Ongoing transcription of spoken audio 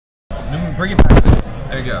bring it back.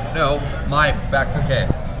 There you go. No, my back. Okay.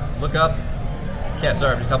 Look up. Yeah,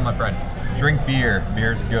 sorry, I'm just helping my friend. Drink beer.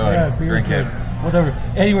 Beer's good. Yeah, beer's Drink good. it. Whatever.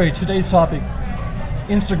 Anyway, today's topic: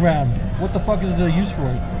 Instagram. What the fuck is it used for?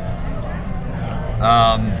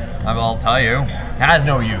 I'll tell you. It has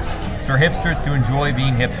no use. It's for hipsters to enjoy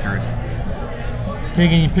being hipsters.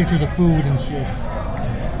 Taking pictures of food and shit.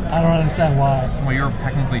 I don't understand why. Well, you're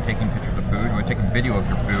technically taking pictures of food. You're taking video of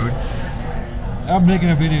your food. I'm making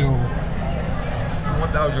a video.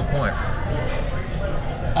 What the hell's your point?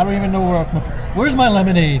 I don't even know where's my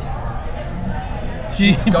lemonade?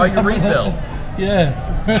 Gee, Got your refill. Yeah,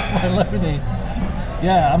 where's my lemonade?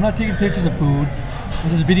 Yeah, I'm not taking pictures of food. I'm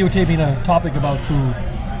just videotaping a topic about food.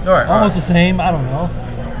 All right. Almost the same. I don't know.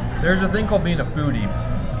 There's a thing called being a foodie.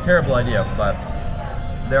 It's a terrible idea, but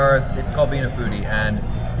it's called being a foodie, and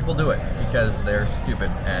people do it because they're stupid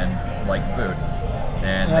and like food.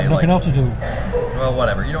 And I have nothing else to do. Well,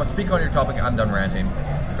 whatever. You know, speak on your topic. I'm done ranting.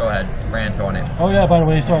 Go ahead, rant on it. Oh yeah, by the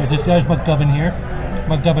way, sorry, this guy's McDubbin here.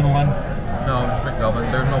 McDubbin 1. No, it's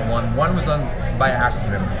McDubbin. There's no one. One was done by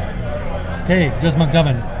accident. Okay, just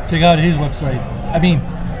McDubbin. Check out his website. I mean,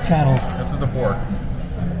 channel. This is the fork.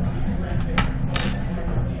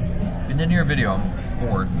 And then your video.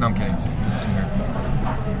 Or no, I'm kidding. Just sitting here.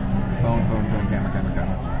 Phone, camera.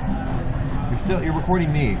 You're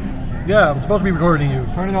recording me. Yeah, I'm supposed to be recording you.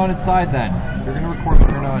 Turn it on its side then. You're gonna record me,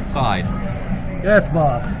 turn it on its side. Yes,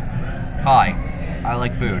 boss. Hi, I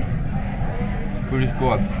like food. Food is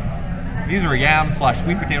good. These are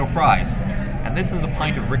yam/sweet potato fries. And this is a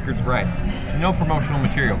pint of Rickard's bread. No promotional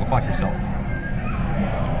material, go fuck yourself.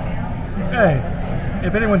 Hey,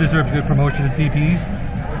 if anyone deserves good promotion, it's BP's.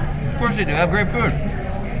 Of course they do, have great food.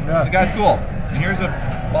 Yeah. The guy's cool. And here's a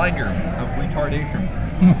binder of retardation.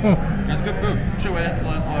 It's good food. So what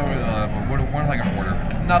am I gonna order?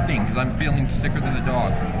 Nothing, because I'm feeling sicker than a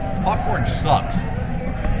dog. Popcorn sucks.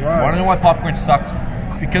 Right. Want to know why popcorn sucks?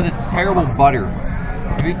 It's because it's terrible butter.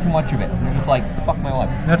 You eat too much of it, and you're just like, fuck my life.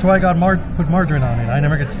 That's why I got put margarine on it. I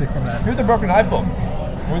never get sick from that. Here's a broken iPhone.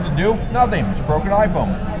 What does it do? Nothing. It's a broken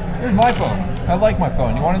iPhone. Here's my phone. I like my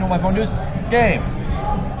phone. You want to know what my phone does? Games.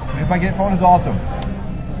 My phone is awesome.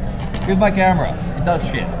 Here's my camera. It does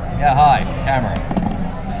shit. Yeah, hi, camera.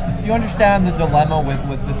 Do you understand the dilemma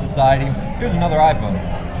with this society? Here's another iPhone.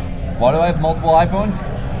 Why do I have multiple iPhones?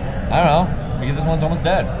 I don't know. Because this one's almost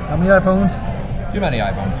dead. How many iPhones? Too many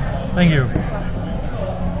iPhones. Thank you.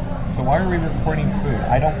 So why are we recording food?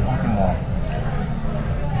 I don't fucking know.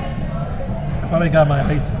 I probably got my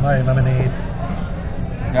lemonade.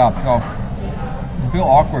 Yeah, so I feel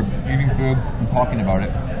awkward eating food and talking about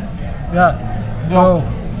it. Yeah. So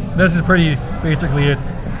this is basically it.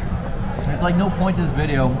 There's like no point to this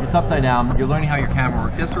video. It's upside down. You're learning how your camera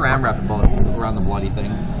works. Just saran wrap around the bloody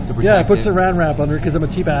thing to protect Yeah, I put it. saran wrap under it because I'm a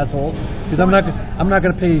cheap asshole. Because I'm not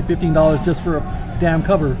gonna pay $15 just for a damn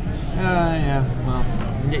cover. Yeah. Well,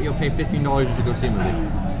 yet you'll pay $15 just to go see a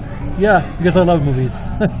movie. Yeah, because I love movies.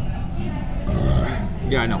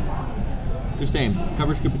 Yeah, I know. Just saying,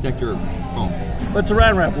 covers could protect your phone. But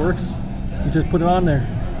saran wrap works. You just put it on there.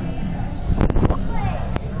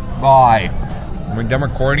 Bye. We're done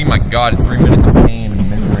recording. My God, 3 minutes of pain and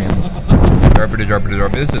misery.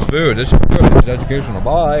 This is food. This is good. This is educational.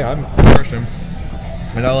 Bye. I'm a Christian,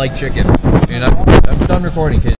 and I like chicken. And I'm done recording, kids.